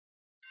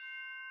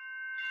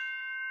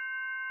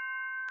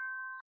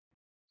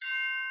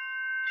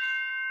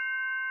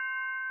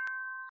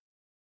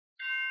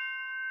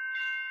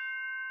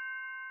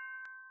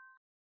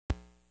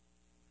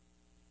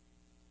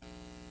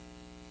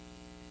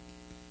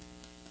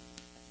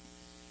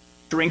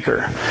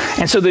drinker.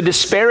 And so the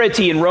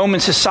disparity in Roman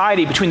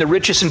society between the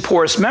richest and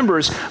poorest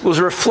members was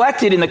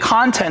reflected in the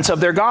contents of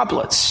their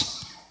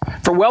goblets.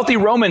 For wealthy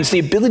Romans, the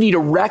ability to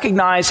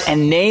recognize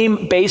and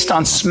name based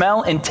on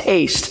smell and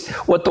taste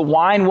what the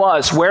wine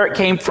was, where it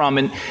came from,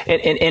 and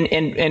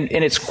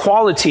its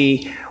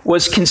quality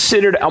was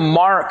considered a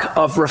mark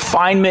of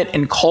refinement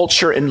and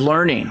culture and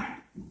learning.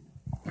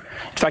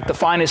 In fact, the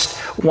finest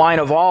wine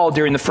of all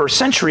during the first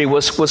century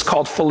was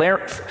called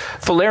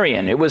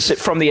Falernian. It was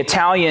from the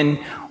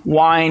Italian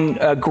wine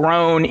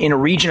grown in a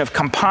region of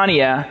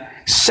Campania,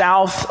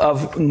 south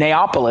of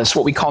Neapolis,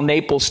 what we call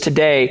Naples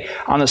today,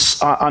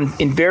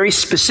 in very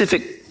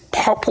specific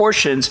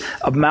portions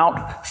of Mount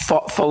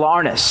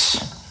Falernus.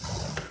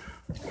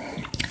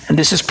 And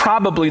this is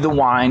probably the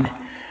wine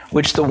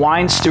which the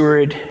wine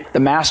steward, the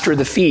master of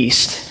the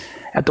feast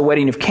at the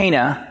wedding of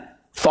Cana,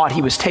 thought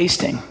he was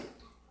tasting.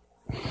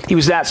 He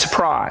was that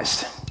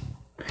surprised.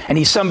 And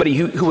he's somebody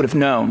who would have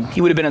known.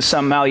 He would have been a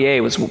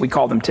sommelier, was what we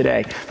call them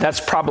today. That's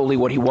probably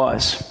what he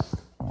was.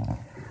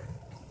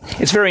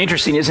 It's very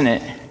interesting, isn't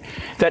it,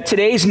 that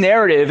today's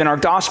narrative in our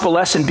gospel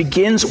lesson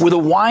begins with a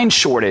wine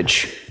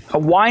shortage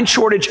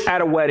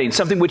at a wedding,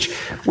 something which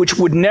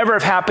would never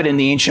have happened in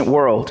the ancient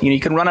world. You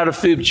can run out of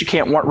food, but you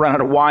can't run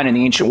out of wine in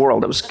the ancient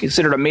world. It was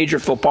considered a major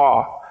faux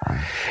pas.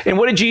 And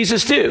what did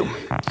Jesus do?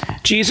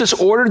 Jesus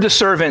ordered the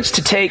servants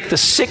to take the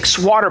 6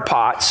 water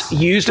pots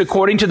used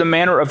according to the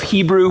manner of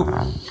Hebrew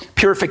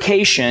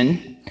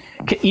purification,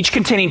 each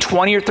containing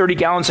 20 or 30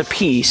 gallons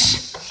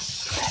apiece.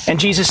 And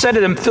Jesus said to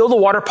them, fill the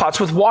water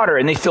pots with water,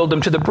 and they filled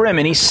them to the brim.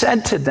 And he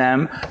said to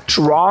them,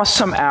 draw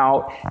some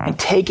out and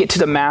take it to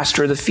the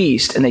master of the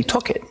feast. And they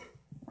took it.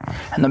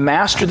 And the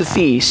master of the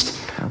feast,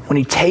 when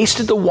he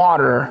tasted the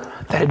water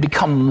that had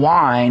become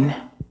wine,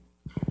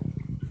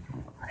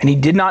 and he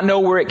did not know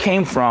where it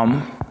came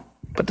from,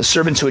 but the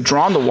servants who had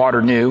drawn the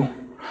water knew,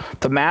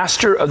 the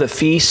master of the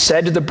feast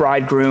said to the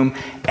bridegroom,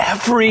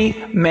 every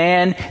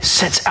man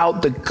sets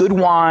out the good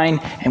wine,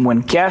 and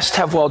when guests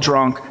have well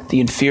drunk,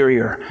 the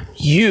inferior.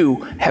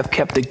 You have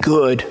kept the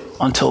good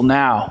until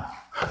now.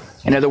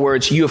 In other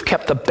words, you have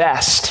kept the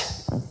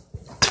best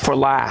for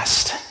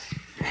last.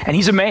 And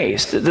he's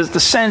amazed. The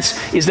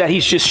sense is that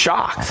he's just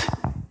shocked.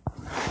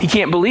 He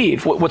can't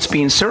believe what's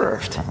being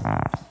served.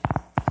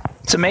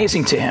 It's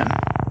amazing to him.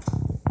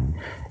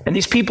 And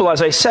these people,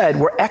 as I said,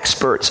 were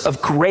experts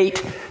of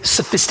great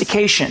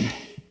sophistication.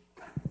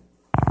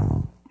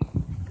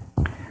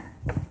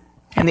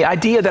 And the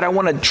idea that I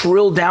want to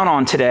drill down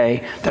on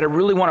today, that I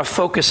really want to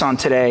focus on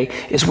today,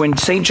 is when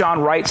St.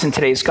 John writes in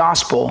today's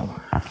gospel,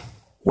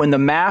 when the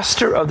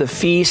master of the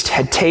feast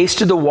had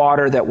tasted the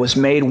water that was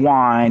made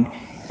wine,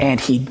 and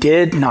he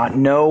did not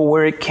know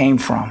where it came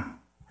from.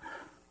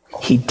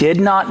 He did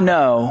not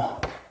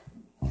know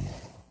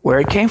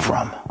where it came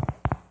from.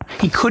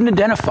 He couldn't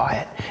identify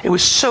it. It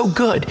was so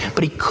good,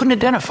 but he couldn't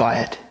identify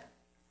it.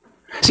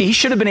 See, he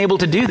should have been able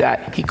to do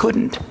that. He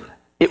couldn't.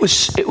 It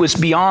was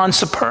beyond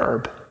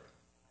superb.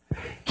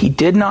 He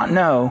did not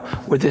know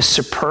where this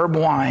superb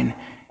wine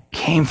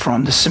came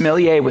from. The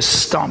sommelier was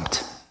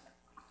stumped.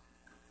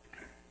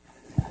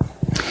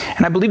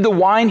 And I believe the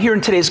wine here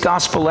in today's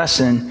gospel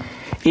lesson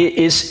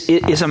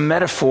is a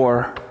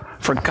metaphor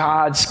for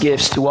God's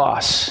gifts to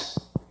us.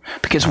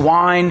 Because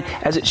wine,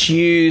 as it's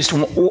used,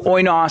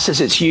 oinos,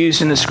 as it's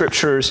used in the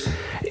scriptures,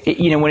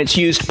 when it's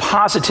used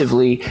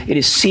positively, it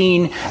is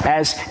seen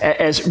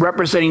as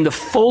representing the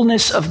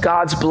fullness of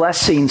God's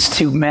blessings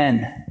to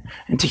men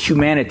and to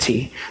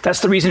humanity. That's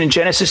the reason in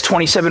Genesis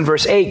 27,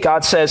 verse 8,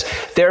 God says,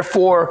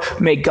 therefore,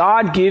 may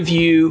God give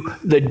you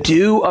the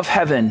dew of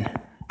heaven,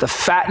 the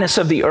fatness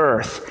of the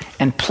earth,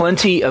 and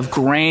plenty of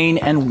grain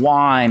and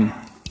wine.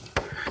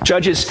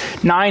 Judges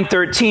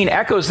 9:13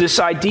 echoes this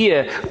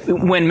idea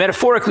when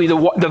metaphorically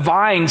the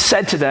vine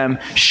said to them,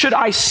 should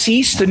I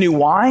cease the new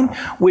wine,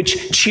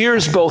 which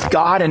cheers both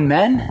God and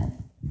men?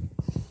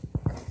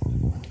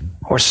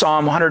 Or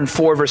Psalm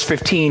 104 verse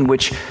 15,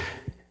 which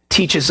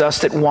teaches us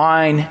that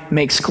wine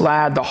makes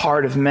glad the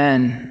heart of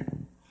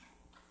men.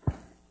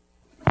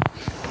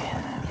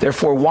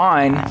 Therefore,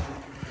 wine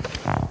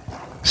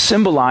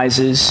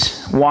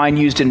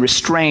used in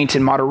restraint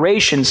and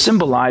moderation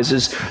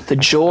symbolizes the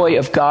joy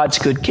of God's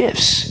good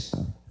gifts.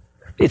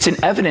 It's an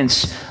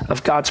evidence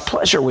of God's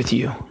pleasure with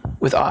you,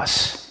 with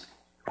us,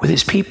 with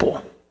his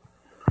people,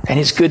 and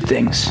his good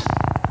things.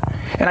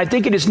 And I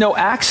think it is no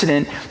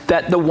accident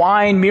that the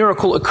wine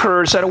miracle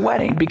occurs at a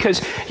wedding.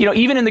 Because,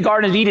 even in the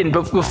Garden of Eden,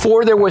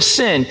 before there was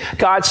sin,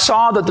 God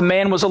saw that the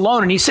man was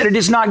alone. And he said, it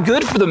is not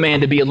good for the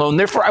man to be alone.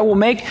 Therefore, I will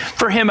make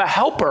for him a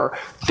helper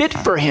fit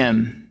for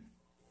him.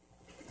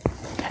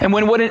 And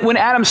when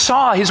Adam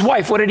saw his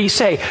wife, what did he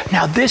say?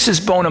 Now this is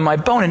bone of my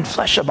bone and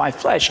flesh of my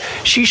flesh.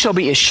 She shall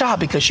be Isha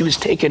because she was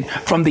taken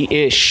from the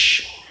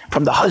Ish,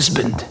 from the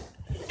husband.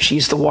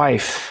 She's the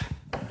wife.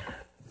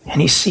 And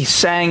he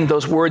sang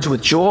those words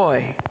with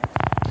joy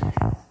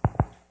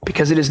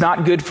because it is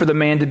not good for the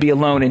man to be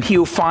alone. And he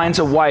who finds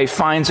a wife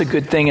finds a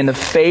good thing in the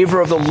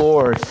favor of the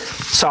Lord,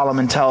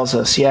 Solomon tells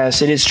us.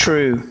 Yes, it is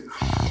true.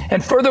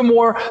 And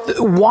furthermore,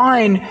 the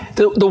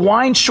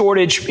wine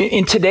shortage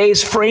in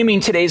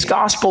today's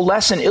gospel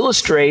lesson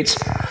illustrates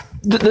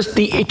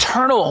the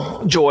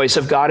eternal joys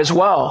of God as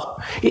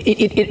well.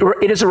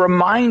 It is a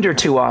reminder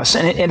to us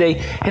and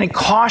a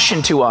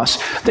caution to us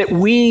that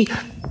we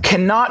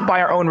cannot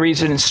by our own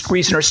reason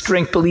or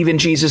strength believe in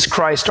Jesus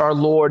Christ our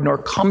Lord, nor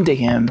come to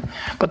him,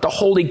 but the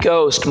Holy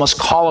Ghost must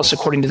call us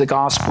according to the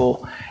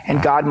gospel,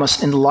 and God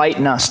must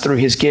enlighten us through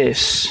his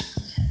gifts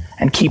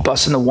and keep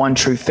us in the one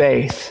true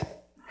faith.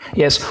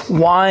 Yes,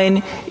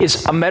 wine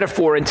is a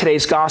metaphor in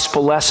today's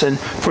gospel lesson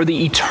for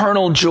the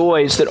eternal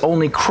joys that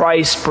only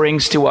Christ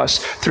brings to us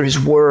through his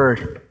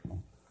word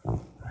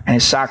and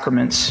his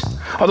sacraments.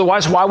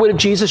 Otherwise, why would have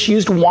Jesus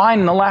used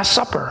wine in the Last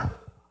Supper?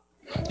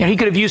 He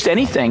could have used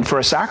anything for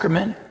a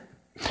sacrament.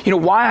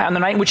 Why on the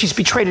night in which he's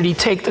betrayed did he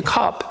take the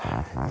cup?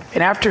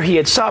 And after he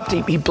had supped,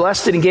 he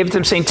blessed it and gave it to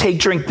them, saying, "Take,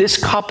 drink.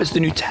 This cup is the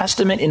New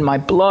Testament in my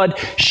blood,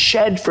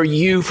 shed for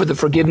you for the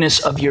forgiveness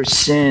of your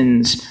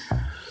sins."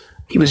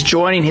 He was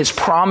joining his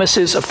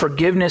promises of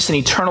forgiveness and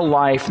eternal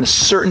life and the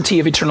certainty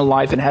of eternal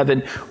life in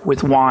heaven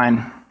with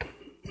wine.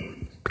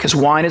 Because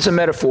wine is a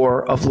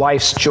metaphor of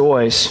life's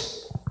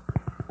joys,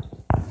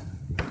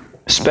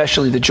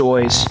 especially the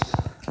joys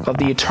of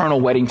the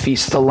eternal wedding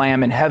feast of the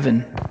Lamb in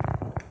heaven.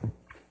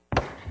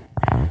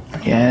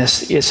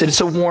 Yes, it's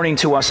a warning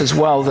to us as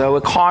well, though,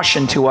 a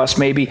caution to us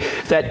maybe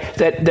that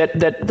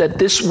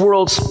this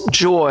world's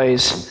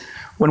joys,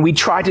 when we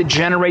try to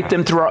generate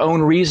them through our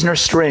own reason or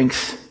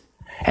strength,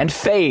 and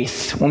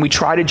faith, when we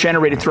try to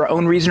generate it through our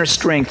own reason or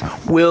strength,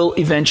 will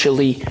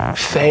eventually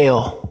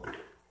fail.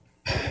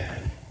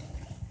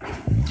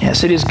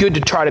 Yes, it is good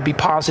to try to be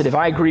positive.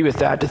 I agree with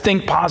that, to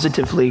think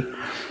positively.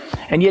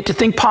 And yet to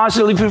think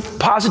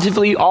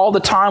positively all the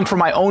time from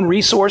my own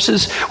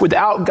resources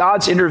without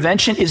God's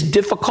intervention is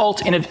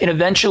difficult, and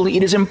eventually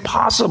it is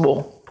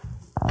impossible.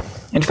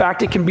 In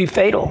fact, it can be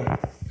fatal.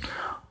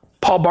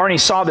 Paul Barney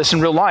saw this in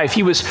real life.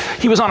 He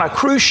was on a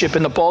cruise ship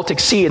in the Baltic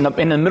Sea in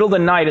the middle of the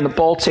night in the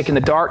Baltic in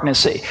the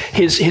darkness.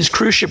 His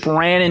cruise ship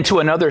ran into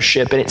another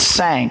ship and it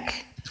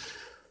sank.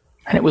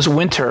 And it was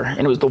winter,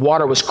 and the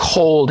water was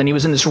cold, and he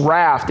was in this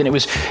raft, and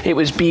it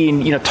was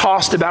being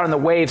tossed about in the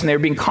waves, and they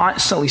were being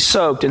constantly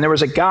soaked. And there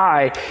was a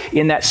guy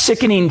in that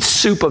sickening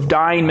soup of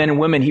dying men and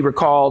women, he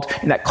recalled,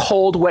 in that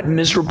cold, wet,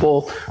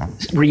 miserable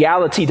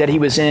reality that he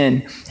was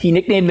in. He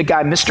nicknamed the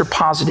guy Mr.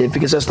 Positive,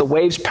 because as the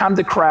waves pounded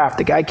the craft,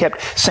 the guy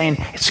kept saying,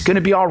 "It's going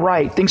to be all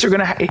right. Things are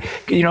going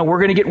to, we're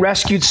going to get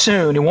rescued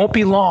soon. It won't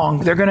be long.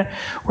 We're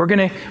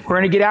going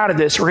to get out of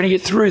this. We're going to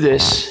get through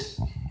this."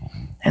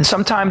 And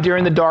sometime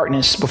during the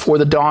darkness, before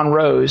the dawn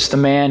rose, the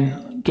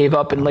man gave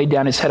up and laid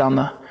down his head on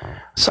the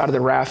side of the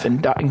raft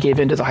and gave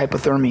in to the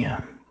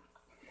hypothermia.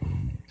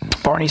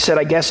 Barney said,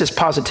 "I guess his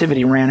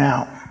positivity ran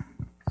out."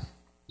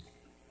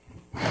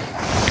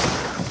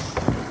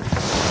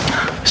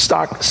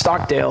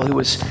 Stockdale, who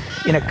was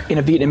in a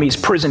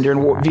Vietnamese prison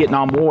during the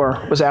Vietnam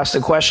War, was asked a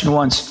question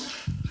once,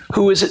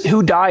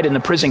 who died in the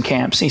prison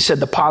camps? And he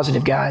said, "The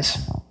positive guys.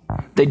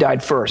 They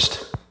died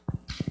first."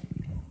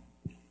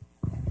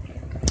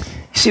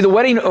 See, the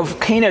wedding of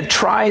Cana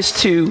tries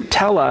to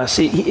tell us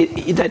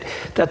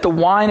that the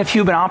wine of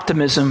human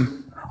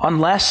optimism,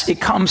 unless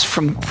it comes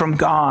from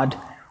God,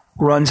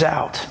 runs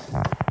out.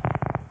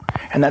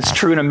 And that's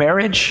true in a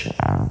marriage,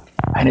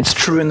 and it's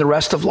true in the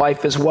rest of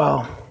life as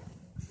well.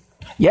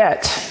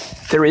 Yet,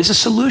 there is a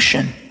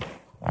solution.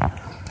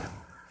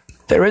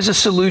 There is a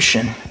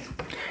solution.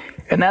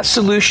 And that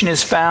solution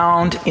is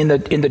found in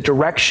the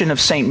direction of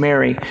St.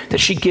 Mary that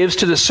she gives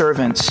to the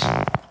servants.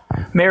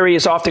 Mary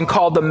is often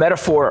called the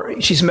metaphor.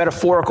 She's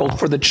metaphorical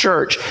for the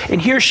church.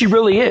 And here she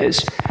really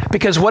is.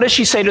 Because what does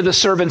she say to the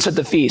servants at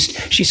the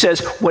feast? She says,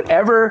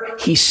 "Whatever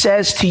he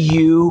says to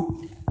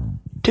you,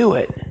 do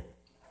it."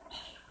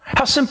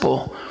 How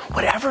simple.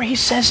 Whatever he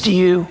says to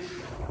you,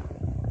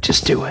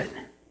 just do it.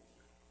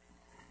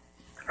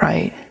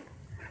 Right?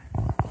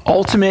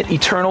 Ultimate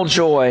eternal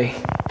joy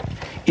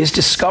is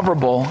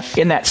discoverable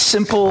in that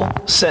simple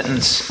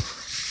sentence.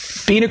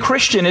 Being a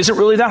Christian isn't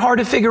really that hard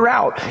to figure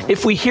out.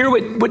 If we hear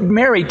what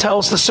Mary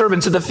tells the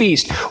servants at the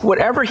feast,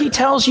 whatever he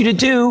tells you to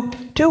do,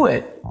 do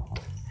it.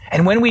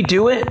 And when we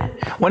do it,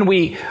 when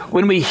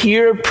we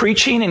hear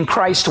preaching in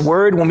Christ's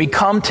word, when we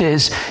come to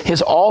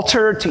his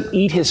altar to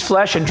eat his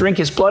flesh and drink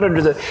his blood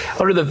under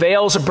the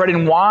veils of bread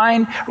and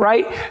wine,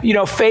 right?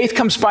 Faith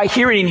comes by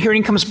hearing, and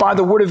hearing comes by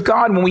the word of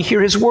God. When we hear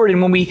his word, and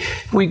when we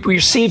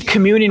receive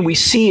communion, we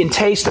see and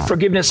taste the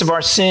forgiveness of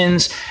our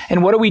sins.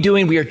 And what are we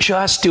doing? We are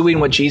just doing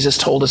what Jesus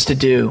told us to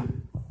do,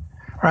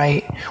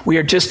 right? We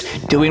are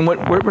just doing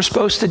what we're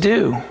supposed to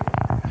do.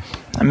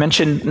 I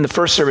mentioned in the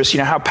first service,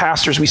 how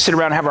pastors, we sit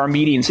around and have our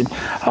meetings, and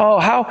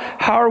how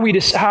are we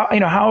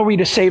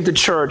to save the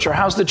church, or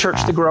how's the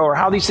church to grow, or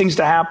how are these things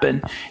to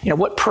happen?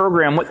 What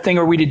program, what thing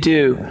are we to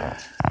do?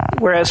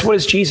 Whereas, what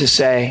does Jesus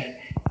say?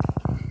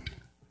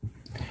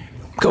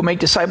 Go make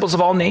disciples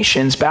of all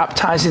nations,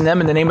 baptizing them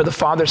in the name of the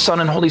Father, Son,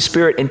 and Holy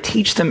Spirit, and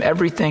teach them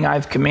everything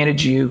I've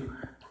commanded you.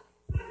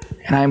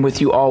 And I am with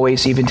you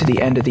always, even to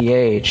the end of the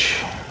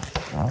age.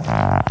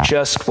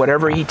 Just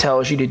whatever he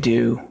tells you to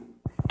do,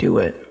 do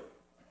it.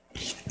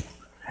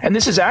 And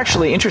this is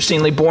actually,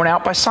 interestingly, borne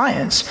out by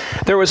science.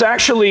 There was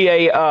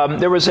actually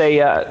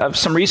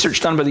some research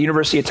done by the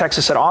University of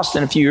Texas at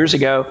Austin a few years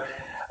ago,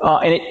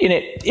 and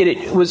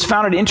it was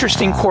found an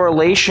interesting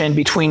correlation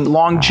between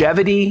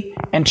longevity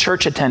and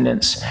church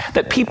attendance.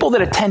 That people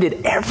that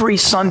attended every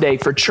Sunday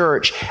for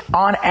church,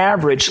 on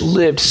average,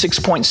 lived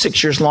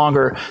 6.6 years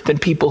longer than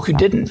people who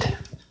didn't.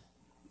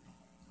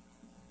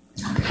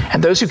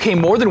 And those who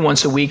came more than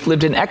once a week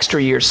lived an extra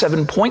year,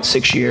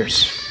 7.6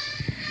 years.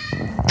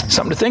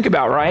 Something to think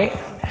about, right?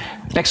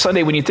 Next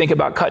Sunday when you think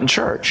about cutting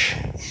church.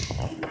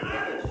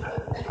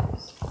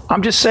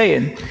 I'm just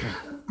saying.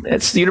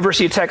 It's the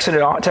University of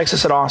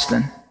Texas at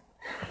Austin.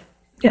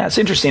 Yeah, it's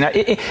interesting.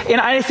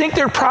 And I think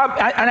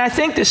I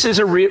think this is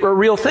a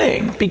real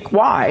thing.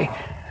 Why?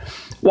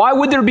 Why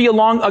would there be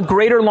a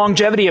greater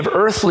longevity of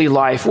earthly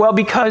life? Well,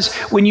 because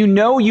when you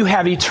know you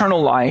have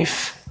eternal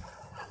life,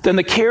 then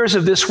the cares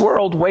of this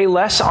world weigh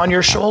less on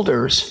your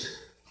shoulders.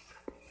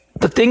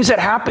 The things that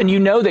happen, you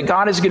know that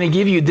God is going to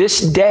give you this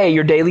day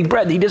your daily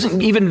bread. He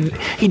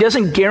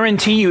doesn't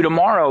guarantee you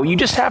tomorrow. You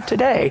just have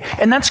today.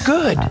 And that's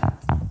good.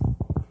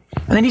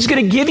 And then he's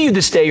going to give you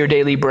this day your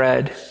daily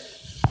bread.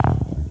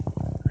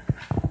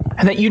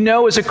 And that you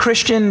know as a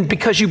Christian,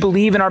 because you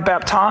believe and are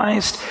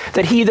baptized,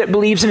 that he that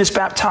believes and is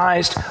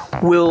baptized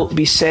will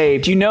be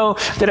saved. You know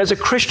that as a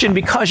Christian,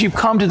 because you've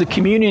come to the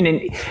communion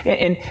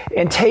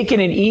and taken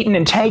and eaten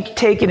and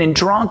taken and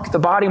drunk the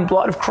body and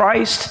blood of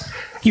Christ,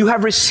 you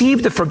have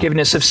received the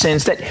forgiveness of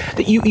sins, that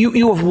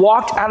you have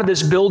walked out of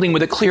this building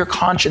with a clear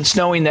conscience,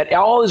 knowing that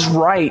all is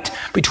right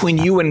between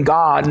you and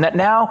God, and that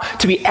now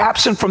to be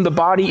absent from the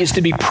body is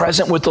to be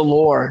present with the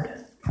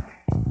Lord.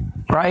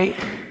 Right?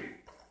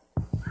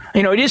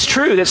 You know, it is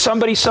true that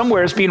somebody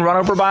somewhere is being run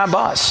over by a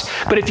bus.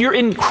 But if you're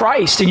in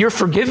Christ and you're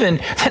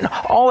forgiven, then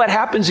all that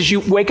happens is you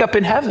wake up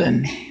in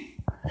heaven.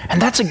 And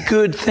that's a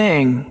good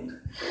thing.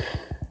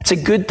 It's a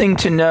good thing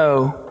to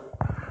know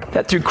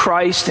that through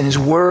Christ and his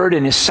word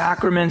and his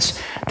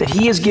sacraments, that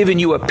he has given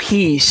you a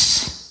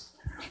peace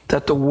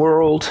that the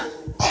world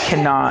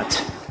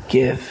cannot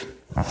give.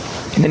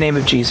 In the name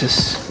of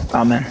Jesus,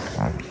 amen.